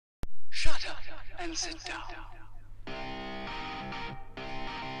up and sit down.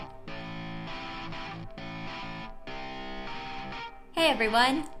 Hey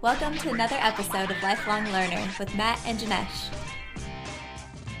everyone, welcome to another episode of Lifelong Learner with Matt and Janesh.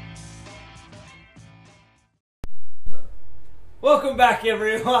 Welcome back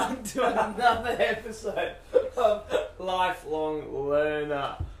everyone to another episode of Lifelong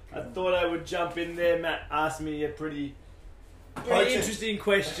Learner. I thought I would jump in there. Matt asked me a pretty interesting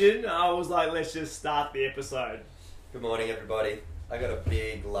question. I was like, let's just start the episode. Good morning, everybody. I got a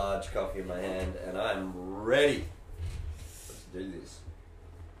big, large coffee in my hand, and I'm ready. Let's do this.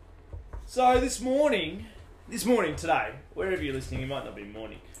 So this morning, today, wherever you're listening, it might not be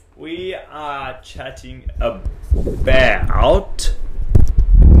morning, we are chatting about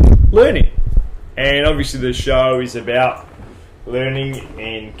learning. And obviously the show is about learning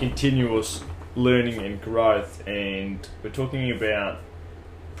and continuous learning and growth. And we're talking about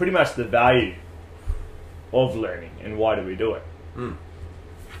pretty much the value of learning and why do we do it.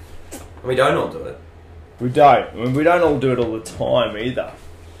 We don't all do it. We don't. And we don't all do it all the time either.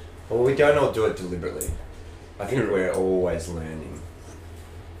 Well, we don't all do it deliberately. I think we're always learning,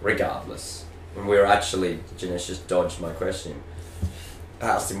 regardless. And we're actually, Janesh just dodged my question. I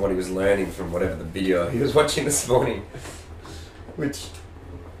asked him what he was learning from whatever the video he was watching this morning, which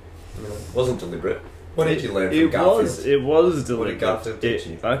wasn't deliberate. What did you learn from Garfield? It was deliberate. What did Garfield teach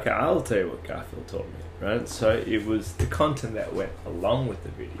you? Okay, I'll tell you what Garfield taught me. Right, so it was the content that went along with the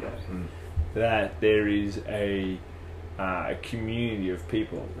video. That there is a community of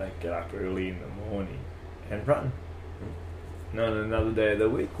people that get up early in the morning and run. Not another day of the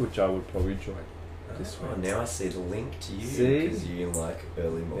week, which I would probably join. Oh, now I see the link to you See? because you like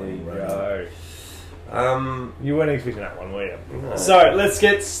early morning There you running. go. You weren't expecting that one, were you? No. So let's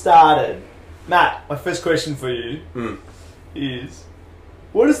get started. Matt, my first question for you is: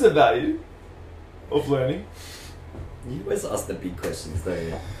 what is the value of learning? You always ask the big questions, don't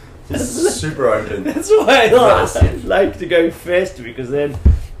you? Just super open. That's why I Massive. like to go first, because then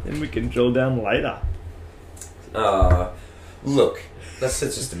we can drill down later. Look, that's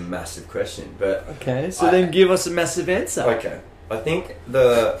just a massive question, but Okay, so then give us a massive answer. okay. I think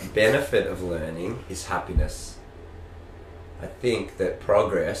the benefit of learning is happiness. I think that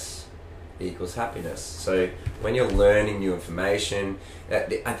progress equals happiness. So when you're learning new information,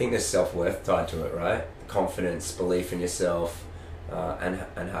 I think there's self-worth tied to it, right? Confidence, belief in yourself,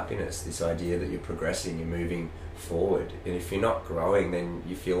 and happiness. This idea that you're progressing, you're moving forward. And if you're not growing, then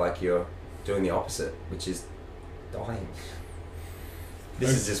you feel like you're doing the opposite, which is dying.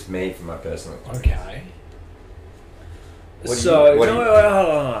 This is just me from my personal experience. Okay. What do So, you- what do no, you- hold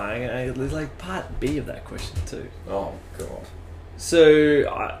on. There's like part B of that question too. Oh, God.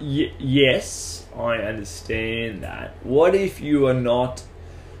 So, yes, I understand that. What if you are not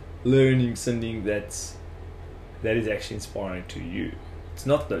learning something that is actually inspiring to you? It's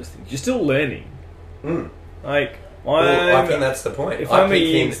not those things. You're still learning. Like, Well, I think that's the point. I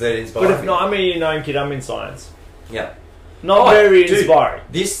pick things that inspire But if me. not, I'm a year 9 kid, I'm in science. Yeah. Not very inspiring.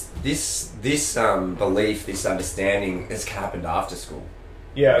 This belief, this understanding has happened after school.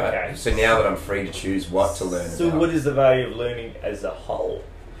 Yeah, right? okay. So now that I'm free to choose what to learn So about. what is the value of learning as a whole?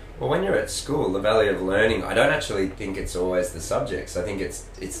 Well, when you're at school, the value of learning, I don't actually think it's always the subjects. I think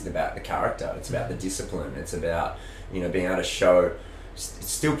it's about the character. It's about the discipline. It's about, being able to show,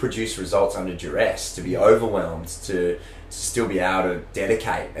 still produce results under duress, to be overwhelmed, to still be able to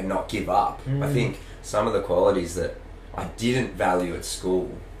dedicate and not give up. I think some of the qualities that I didn't value at school,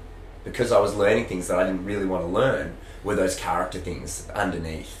 because I was learning things that I didn't really want to learn, were those character things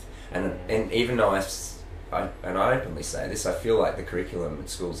underneath. And even though I openly say this, I feel like the curriculum at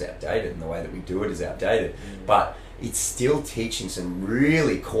school is outdated and the way that we do it is outdated, but it's still teaching some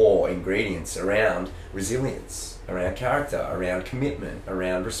really core ingredients around resilience, around character, around commitment,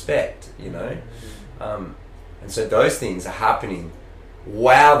 around respect, and so those things are happening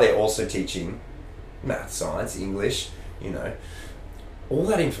while they're also teaching math, science, English, all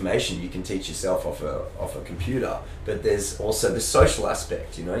that information you can teach yourself off a computer, but there's also the social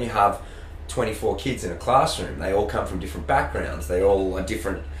aspect. You have 24 kids in a classroom. They all come from different backgrounds. They all are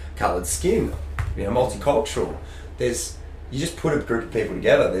different coloured skin. Multicultural. You just put a group of people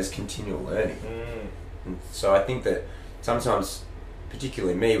together. There's continual learning. And so I think that sometimes,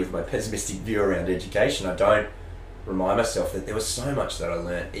 particularly me with my pessimistic view around education, I don't remind myself that there was so much that I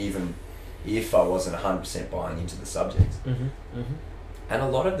learnt, even if I wasn't 100% buying into the subject. And a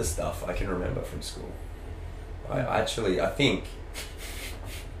lot of the stuff I can remember from school. I think,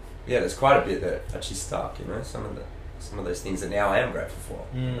 there's quite a bit that actually stuck, some of those things that now I am grateful for.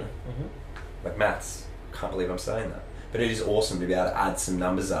 Like maths. Can't believe I'm saying that. but it is awesome to be able to add some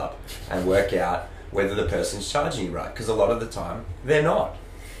numbers up and work out whether the person's charging you right. Because a lot of the time, they're not.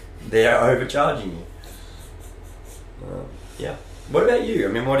 They're overcharging you. Yeah. What about you?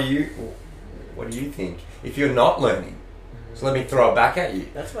 I mean, what do you think? If you're not learning, so let me throw it back at you.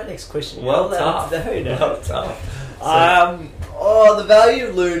 That's my next question. Well tough. Well tough. The value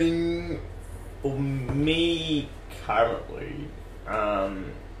of learning for me currently, I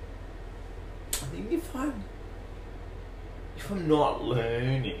think if I'm not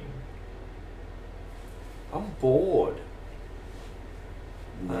learning, I'm bored.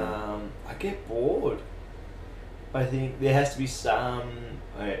 Yeah. I get bored. I think there has to be some.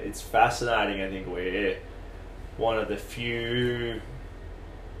 It's fascinating. I think we're one of the few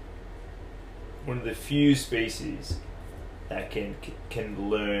species that can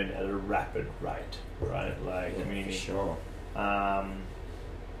learn at a rapid rate, right? Like, Yeah, meaning, for sure.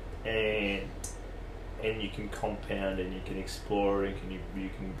 and you can compound and you can explore and you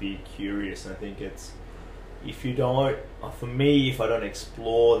can be curious. And I think it's, if you don't, for me, if I don't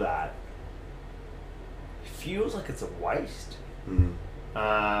explore that, it feels like it's a waste.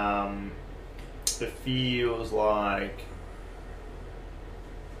 It feels like,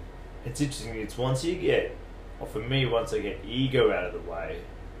 it's interesting. It's once you get, or for me, once I get ego out of the way,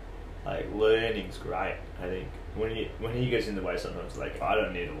 like, learning's great. I think when ego's in the way, sometimes like, I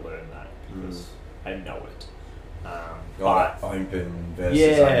don't need to learn that because I know it. But open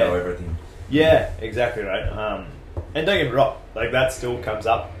versus I know everything. yeah, exactly right. And don't get me wrong, like, that still comes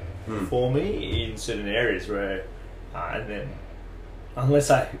up for me in certain areas where, and then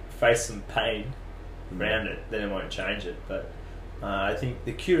unless I face some pain around it, then I won't change it. But I think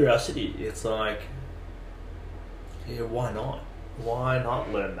the curiosity, it's like, yeah, why not? Why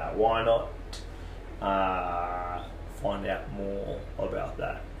not learn that? Why not find out more about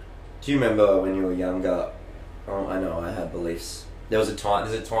that? Do you remember when you were younger? Oh, I know I had beliefs. There's a time.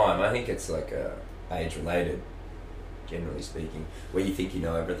 I think it's like age related, generally speaking, where you think you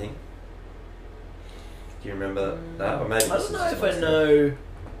know everything. Do you remember that? Or maybe I don't know if I know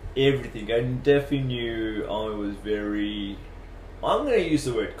everything. I definitely knew I was very, I'm going to use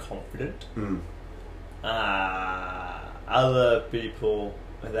the word confident. Other people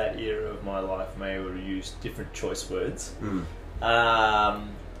in that era of my life may have used different choice words.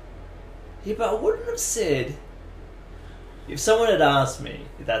 Yeah, but I wouldn't have said, if someone had asked me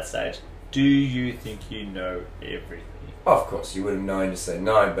at that stage, do you think you know everything? Of course, you would have known to say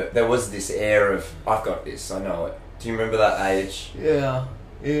no, but there was this air of, I've got this, I know it. Do you remember that age? Yeah.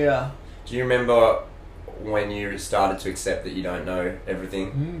 Do you remember when you started to accept that you don't know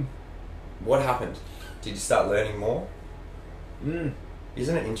everything? What happened? Did you start learning more?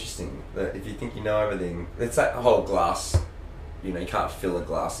 Isn't it interesting that if you think you know everything, it's that whole glass, you can't fill a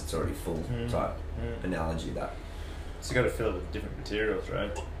glass, it's already full type analogy that. So you got to fill it with different materials,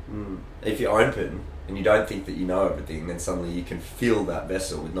 right? If you're open and you don't think that you know everything, then suddenly you can fill that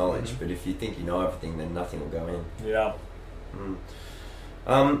vessel with knowledge. But if you think you know everything, then nothing will go in. Yeah.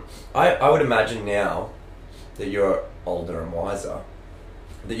 I would imagine now that you're older and wiser,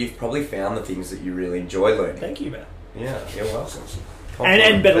 that you've probably found the things that you really enjoy learning. Thank you, man. Yeah, you're welcome.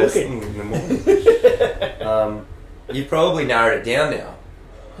 And better looking. In the morning. You've probably narrowed it down now.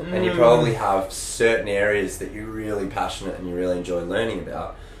 And you probably have certain areas that you're really passionate and you really enjoy learning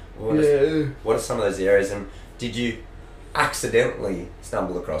about. What are some of those areas, and did you accidentally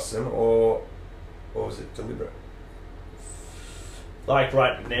stumble across them, or was it deliberate? Like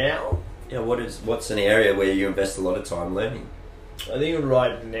right now? Yeah, what's an area where you invest a lot of time learning? I think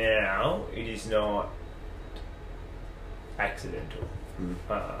right now it is not accidental.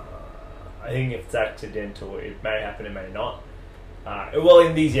 I think if it's accidental, it may happen, it may not. Well,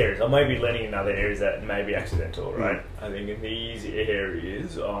 in these areas, I may be learning in other areas that may be accidental, right? I think in these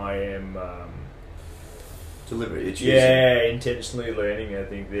areas, I am deliberate. You're choosing. Yeah, intentionally learning. I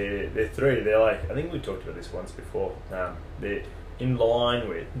think they're three. They're like, I think we talked about this once before. They're in line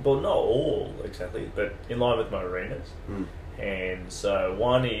with, well, not all exactly, but in line with my arenas. And so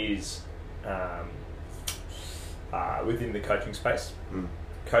one is within the coaching space,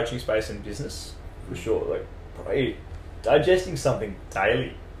 and business for sure. Like, probably digesting something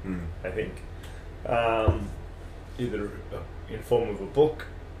daily, I think, either in form of a book,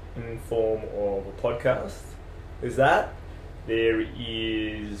 in form of a podcast. There's that. There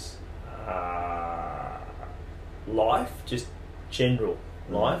is life, just general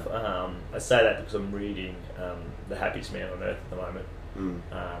life. I say that because I'm reading The Happiest Man on Earth at the moment,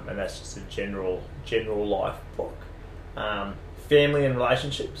 and that's just a general life book. Family and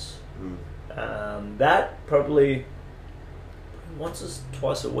relationships. That probably once or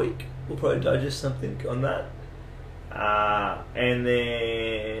twice a week we'll probably digest something on that. and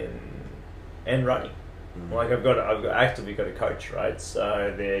running. Like I've actively got a coach, right?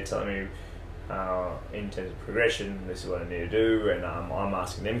 So they're telling me in terms of progression, this is what I need to do, and I'm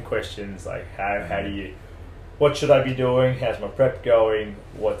asking them questions like what should I be doing? How's my prep going?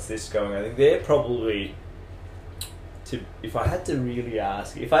 What's this going? I think they're probably if I had to really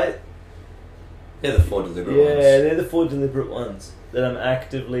ask, they're the 4 deliberate ones. Yeah, they're the 4 deliberate ones that I'm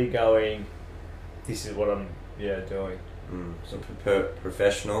actively going. This is what I'm doing. So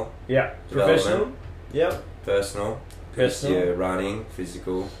professional. Yeah, development, professional. Yeah, personal. Yeah, running,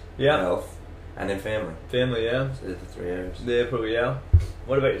 physical, health, and then family. Family, yeah. So they're the 3 areas. They're probably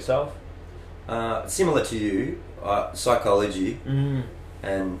What about yourself? Similar to you, psychology,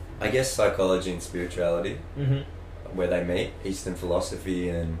 and I guess psychology and spirituality, where they meet, Eastern philosophy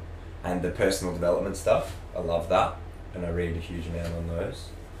and the personal development stuff. I love that, and I read a huge amount on those.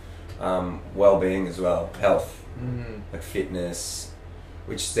 Well-being as well, health, like fitness,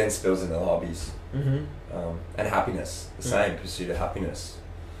 which then spills into the hobbies, and happiness, the same pursuit of happiness.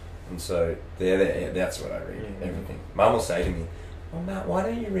 And so that's what I read, everything. Mum will say to me, "Oh Matt, why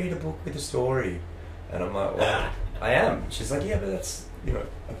don't you read a book with a story?" And I'm like, "Well, I am." She's like, "Yeah, but that's a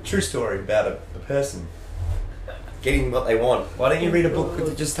true story about a person getting what they want. Why don't you read a book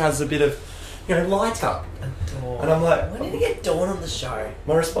that just has a bit of light up?" And I'm like, "When did you get Dawn on the show?"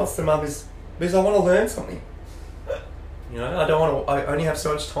 My response to Mum is, "Because I want to learn something. I don't want to. I only have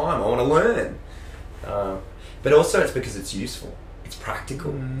so much time. I want to learn." But also, it's because it's useful. It's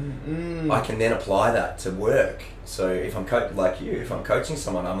practical. I can then apply that to work. So if I'm if I'm coaching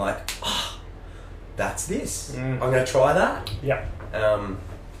someone, I'm like, that's this. I'm going to try that. Yeah.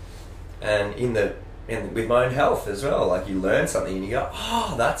 And with my own health as well, like you learn something and you go,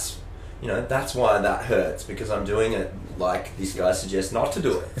 that's why that hurts, because I'm doing it like this guy suggests not to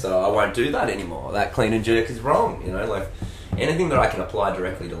do it. So I won't do that anymore. That clean and jerk is wrong. Like anything that I can apply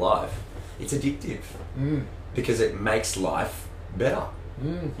directly to life, it's addictive because it makes life better.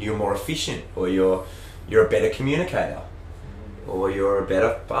 You're more efficient, or you're a better communicator, or you're a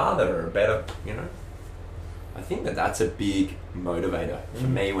better father, or a better, I think that's a big motivator for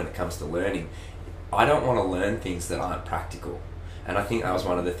me when it comes to learning. I don't want to learn things that aren't practical. And I think that was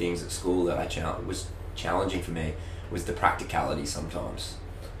one of the things at school that was challenging for me, was the practicality sometimes.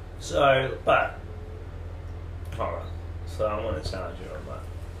 So, but, hold on. So I want to challenge you on that.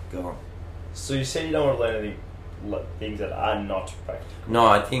 Go on. So you said you don't want to learn any things that are not practical. No,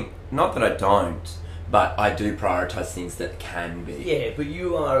 I think, not that I don't, but I do prioritise things that can be. Yeah, but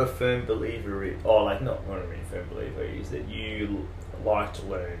you are a firm believer, not what I mean firm believer, is that you like to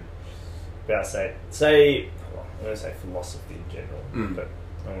learn about, I'm going to say philosophy in general, but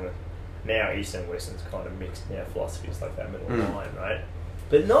now East and West is kind of mixed. Now philosophy is like that middle line, right?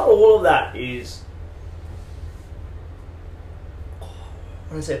 But not all of that is,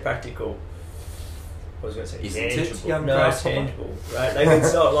 when I say practical, I was going to say tangible. Tangible, right? Like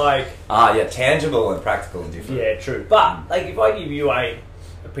it's not like... tangible and practical are different. Yeah, true. But, if I give you a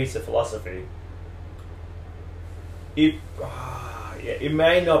piece of philosophy, it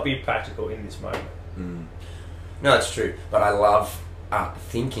may not be practical in this moment. No, it's true. But I love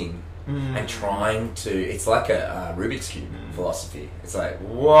thinking and trying to... It's like a Rubik's Cube philosophy. It's like,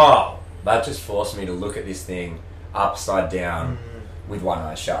 whoa, that just forced me to look at this thing upside down with one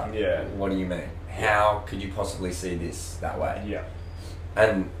eye shut. Yeah. What do you mean? How could you possibly see this that way? Yeah.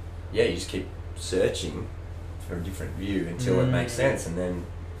 And, you just keep searching for a different view until it makes sense. And then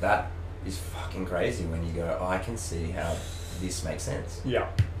that is fucking crazy when you go, I can see how this makes sense. Yeah.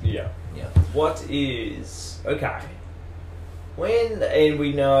 What is... Okay. And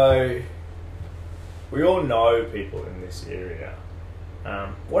we all know people in this area.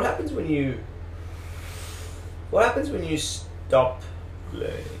 What happens when you stop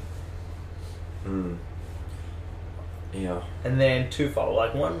learning? Yeah. And then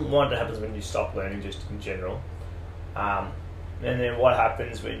twofold. One that happens when you stop learning just in general. And then what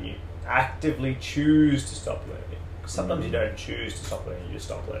happens when you actively choose to stop learning? Sometimes you don't choose to stop learning, you just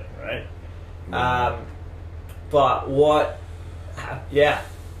stop learning, right? But what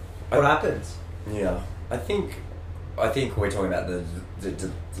happens? Yeah. I think we're talking about the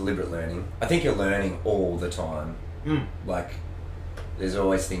deliberate learning. I think you're learning all the time. There's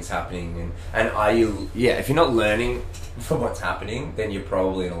always things happening, and if you're not learning from what's happening, then you're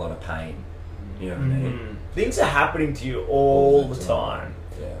probably in a lot of pain. You know what I mean? Things are happening to you all the time.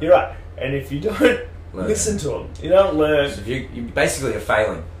 Yeah. You're right. And if you don't listen to them, you don't learn. So you basically are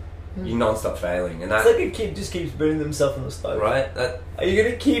failing. You're non-stop failing, and it's like a kid just keeps burning themselves on the stove. Right? Are you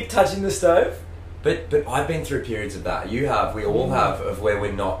going to keep touching the stove? But I've been through periods of that. You have. We all have, of where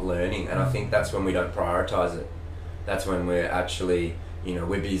we're not learning, and I think that's when we don't prioritise it. That's when we're actually,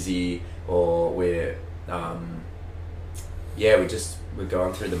 we're busy, or we're we're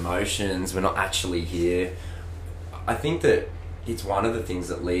going through the motions. We're not actually here. I think that it's one of the things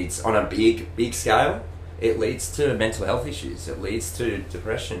that leads, on a big scale, it leads to mental health issues. It leads to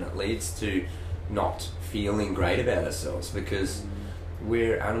depression. It leads to not feeling great about ourselves, because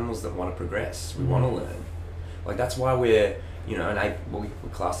we're animals that want to progress. We want to learn. Like, that's why we're, we're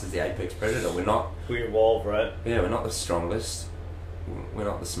classed as the apex predator. We evolve, right? Yeah, we're not the strongest. We're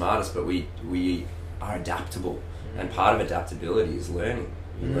not the smartest, but we are adaptable. And part of adaptability is learning.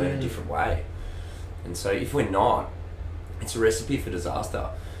 You learn a different way. And so if we're not, it's a recipe for disaster.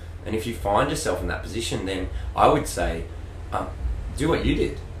 And if you find yourself in that position, then I would say, do what you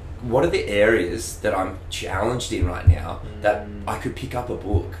did. What are the areas that I'm challenged in right now that I could pick up a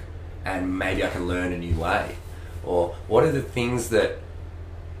book and maybe I can learn a new way? Or what are the things that,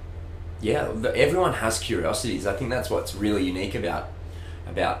 everyone has curiosities. I think that's what's really unique about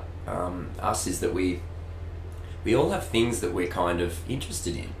us, is that we all have things that we're kind of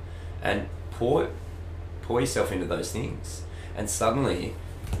interested in, and pour yourself into those things. And suddenly,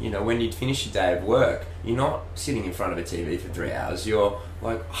 when you finish your day of work, you're not sitting in front of a TV for 3 hours. You're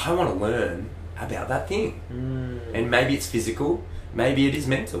like, I want to learn about that thing. And maybe it's physical, maybe it is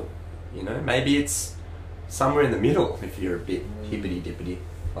mental, maybe it's somewhere in the middle if you're a bit hippity-dippity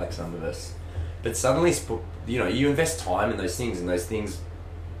like some of us. But suddenly, you invest time in those things, and those things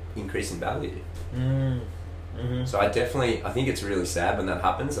increase in value. So I think it's really sad when that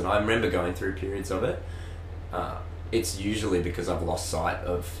happens, and I remember going through periods of it. It's usually because I've lost sight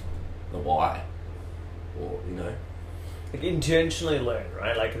of the why, or like intentionally learn,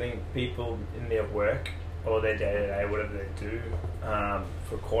 right? Like, I think people in their work or their day-to-day, whatever they do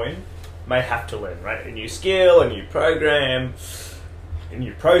for coin, may have to learn, right? A new skill, a new program, a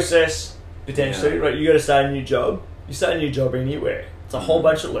new process, potentially, right? You got to start a new job. You start a new job anywhere. It's a whole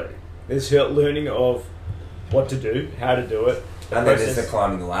bunch of learning. There's learning of what to do, how to do it. And then there's the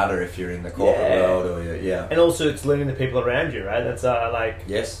climbing the ladder if you're in the corporate world, or And also it's learning the people around you, right? That's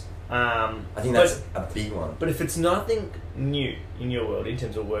yes. I think that's a big one. But if it's nothing new in your world in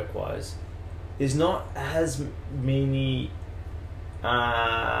terms of work-wise, there's not as many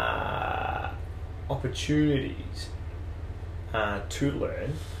opportunities to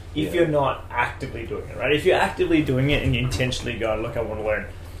learn if you're not actively doing it, right? If you're actively doing it and you intentionally go, look, I want to learn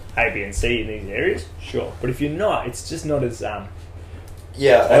A, B, and C in these areas, sure. But if you're not, it's just not as and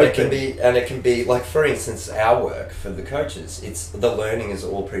it can be like, for instance, our work for the coaches. It's the learning is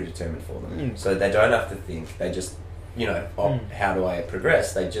all predetermined for them, so they don't have to think. They just, how do I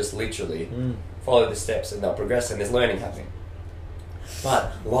progress? They just literally follow the steps and they'll progress, and there's learning happening.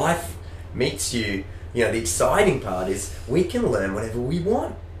 But life meets you. The exciting part is we can learn whatever we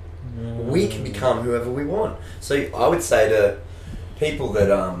want. We can become whoever we want. So I would say to people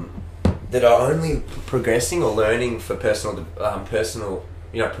that are only progressing or learning for professional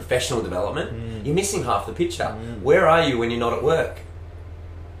development, you're missing half the picture. Where are you when you're not at work?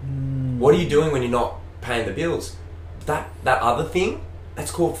 What are you doing when you're not paying the bills? That other thing,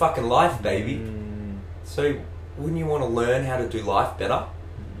 that's called fucking life, baby. So wouldn't you want to learn how to do life better?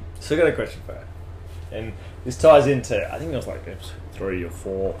 So I got a question for you. And this ties into, I think it was like episode 3 or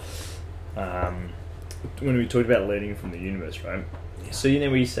 4, when we talked about learning from the universe, right? Yeah. So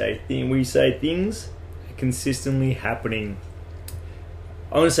we say things are consistently happening.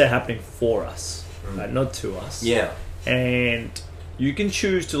 I want to say happening for us, right? Not to us. Yeah. And you can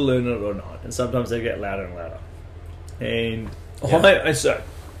choose to learn it or not, and sometimes they get louder and louder. And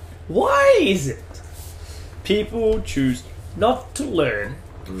why is it people choose not to learn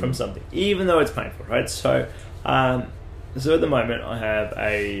from something, even though it's painful, right? So at the moment I have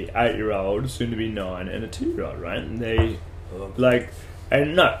a 8-year-old, soon to be 9, and a 2-year-old, right? And they but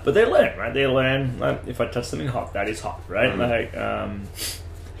they learn, right? They learn, like, if I touch something hot, that is hot, right? Like,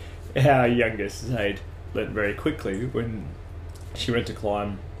 our youngest Zaid learned very quickly when she went to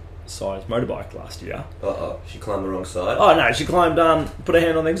climb size motorbike last year. She climbed the wrong side. Oh no, she climbed, put her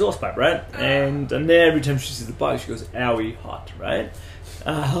hand on the exhaust pipe, right? And then every time she sees the bike, she goes, "Owie, hot," right?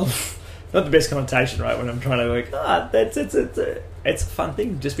 Not the best connotation, right? When I'm trying to it's a fun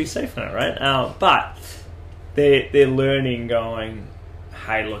thing. Just be safe in it, right? But they're learning, going,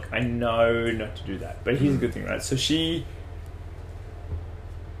 hey, look, I know not to do that, but here's a good thing, right? So she'll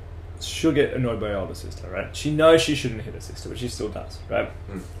get annoyed by her older sister, right? She knows she shouldn't hit her sister, but she still does, right?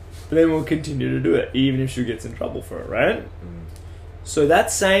 But then we'll continue to do it, even if she gets in trouble for it, right? So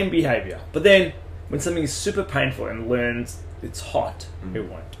that same behavior, but then when something is super painful and learns it's hot, it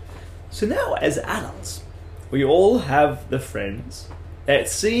won't. So now, as adults, we all have the friends that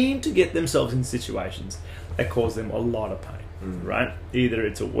seem to get themselves in situations that cause them a lot of pain, right? Either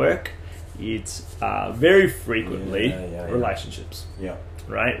it's at work, it's very frequently relationships,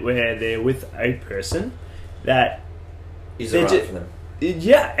 right? Where they're with a person that Is it right for them?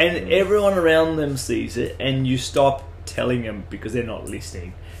 Yeah, and everyone around them sees it, and you stop telling them because they're not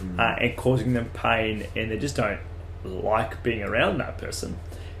listening, and causing them pain, and they just don't like being around that person.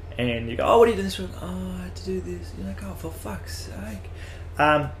 And you go, oh, what are you doing this week? Oh, I had to do this. You're like, oh, for fuck's sake.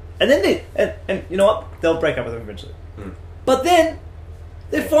 And then and you know what? They'll break up with them eventually. But then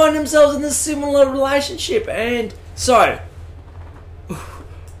they find themselves in a similar relationship, and so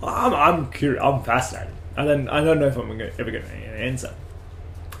I'm curious. I'm fascinated. I don't know if I'm ever going to an answer.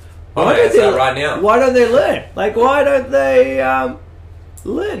 Why don't they right now? Why don't they learn? Like, why don't they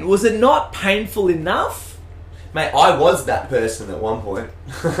learn? Was it not painful enough? Mate, I was that person at one point.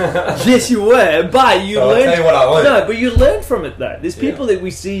 Yes, you were, but you learned. I'll tell you what I was. No, but you learned from it though. There's people that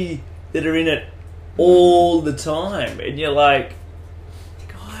we see that are in it all the time, and you're like,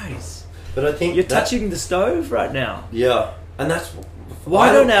 guys, but I think you're touching the stove right now. Yeah, and that's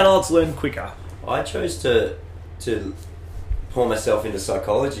why don't adults learn quicker? I chose to pour myself into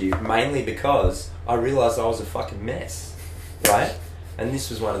psychology mainly because I realised I was a fucking mess, right? And this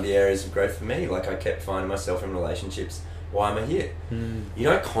was one of the areas of growth for me. Like, I kept finding myself in relationships. Why am I here? You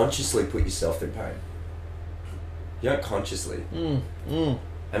don't consciously put yourself through pain. You don't consciously.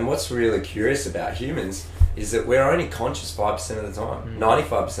 And what's really curious about humans is that we're only conscious 5% of the time.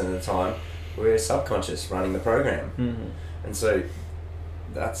 95% of the time, we're subconscious running the program. And so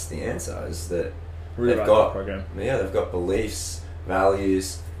that's the answer, is that they've got beliefs,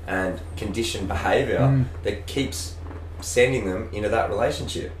 values, and conditioned behaviour that keeps sending them into that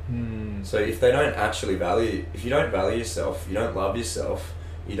relationship. So if they don't actually if you don't value yourself, you don't love yourself,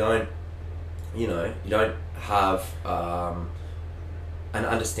 you don't have an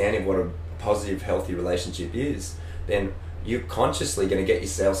understanding of what a positive, healthy relationship is, then you're consciously going to get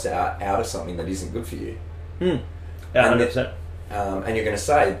yourself out of something that isn't good for you. Yeah, 100%. And you're going to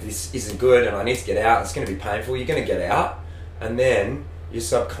say, this isn't good and I need to get out, it's going to be painful. You're going to get out, and then you're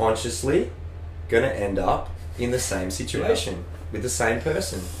subconsciously going to end up in the same situation with the same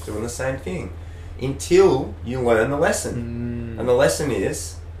person doing the same thing until you learn the lesson. And the lesson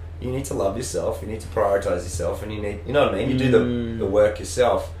is, you need to love yourself, you need to prioritize yourself, and you need, you know what I mean, you do the work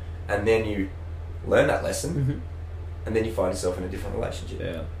yourself, and then you learn that lesson, and then you find yourself in a different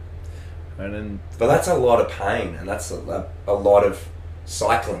relationship. But that's a lot of pain, and that's a lot of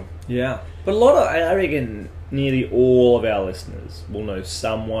cycling. But I reckon nearly all of our listeners will know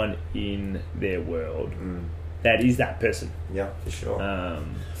someone in their world that is that person. Yeah, for sure.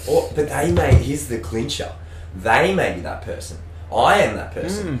 But here's the clincher. They may be that person. I am that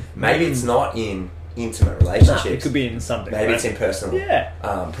person. Maybe it's not in intimate relationships. No, it could be in something. Maybe it's in personal,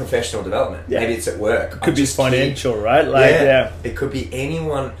 professional development. Maybe it's at work. It could be financial, right? It could be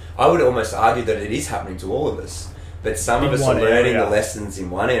anyone. I would almost argue that it is happening to all of us. But some of us are learning the lessons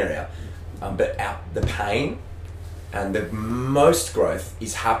in one area. But the pain and the most growth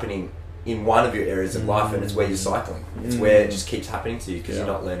is happening in one of your areas of life, and it's where you're cycling. It's where it just keeps happening to you because you're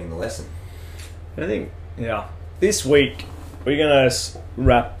not learning the lesson. I think, this week we're going to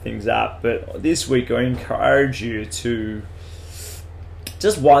wrap things up, but this week I encourage you to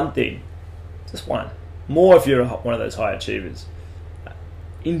just one thing, just one. More if you're one of those high achievers.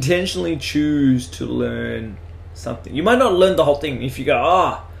 Intentionally choose to learn something. You might not learn the whole thing. If you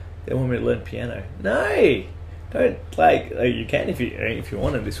go, they want me to learn piano. No, don't. You can if you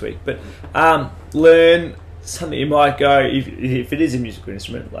want to this week, but learn something. You might go if it is a musical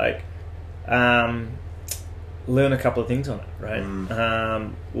instrument, learn a couple of things on it, right?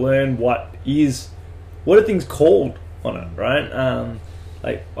 Learn what are things called on it,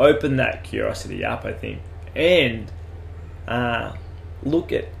 right? Open that curiosity up, I think, and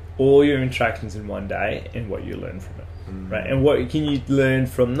look at all your interactions in one day and what you learn from it, right? And what can you learn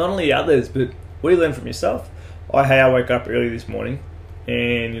from not only others, but what do you learn from yourself? I woke up early this morning,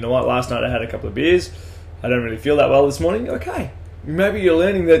 and you know what? Last night I had a couple of beers. I don't really feel that well this morning. Okay, maybe you're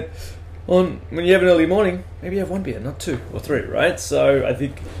learning that when you have an early morning, maybe you have one beer, not 2 or 3, right? So I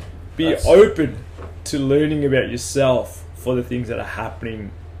think be open to learning about yourself for the things that are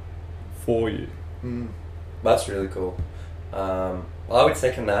happening for you. That's really cool. Well, I would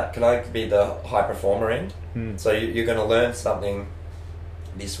second that. Can I be the high performer end? So you're going to learn something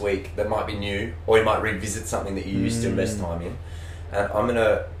this week that might be new, or you might revisit something that you used to invest time in. And I'm going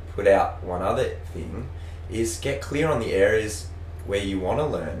to put out one other thing, is get clear on the areas where you want to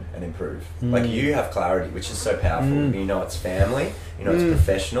learn and improve. You have clarity, which is so powerful. You know it's family, you know it's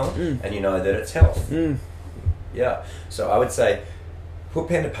professional, and you know that it's health. So I would say, put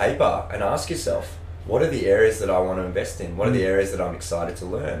pen to paper and ask yourself, what are the areas that I want to invest in? What are the areas that I'm excited to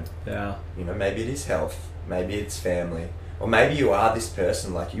learn? Yeah. You know, maybe it is health, maybe it's family, or maybe you are this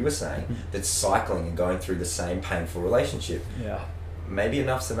person, like you were saying, that's cycling and going through the same painful relationship. Yeah. Maybe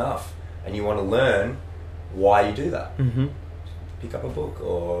enough's enough, and you want to learn why you do that. Mm-hmm. Pick up a book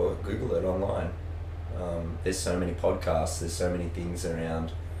or Google it online. There's so many podcasts, there's so many things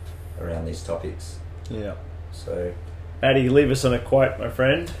around these topics. Yeah. So, Addy, leave us on a quote, my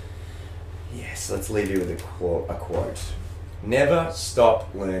friend. yes, let's leave you with a quote. Never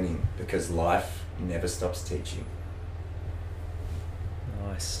stop learning, because life never stops teaching.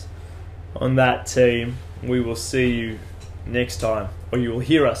 Nice. On that, team, we will see you next time, or you will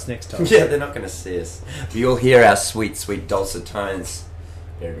hear us next time. Yeah, they're not going to see us. But you'll hear our sweet, sweet dulcet tones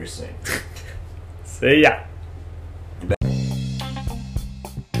very, very soon. See ya.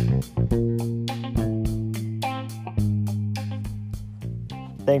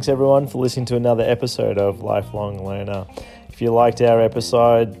 Thanks everyone for listening to another episode of Lifelong Learner. If you liked our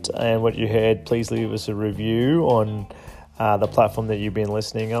episode and what you heard, please leave us a review on the platform that you've been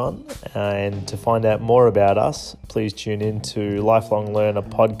listening on. And to find out more about us, please tune in to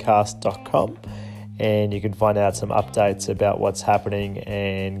lifelonglearnerpodcast.com, and you can find out some updates about what's happening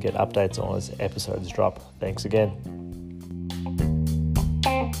and get updates on as episodes drop. Thanks again.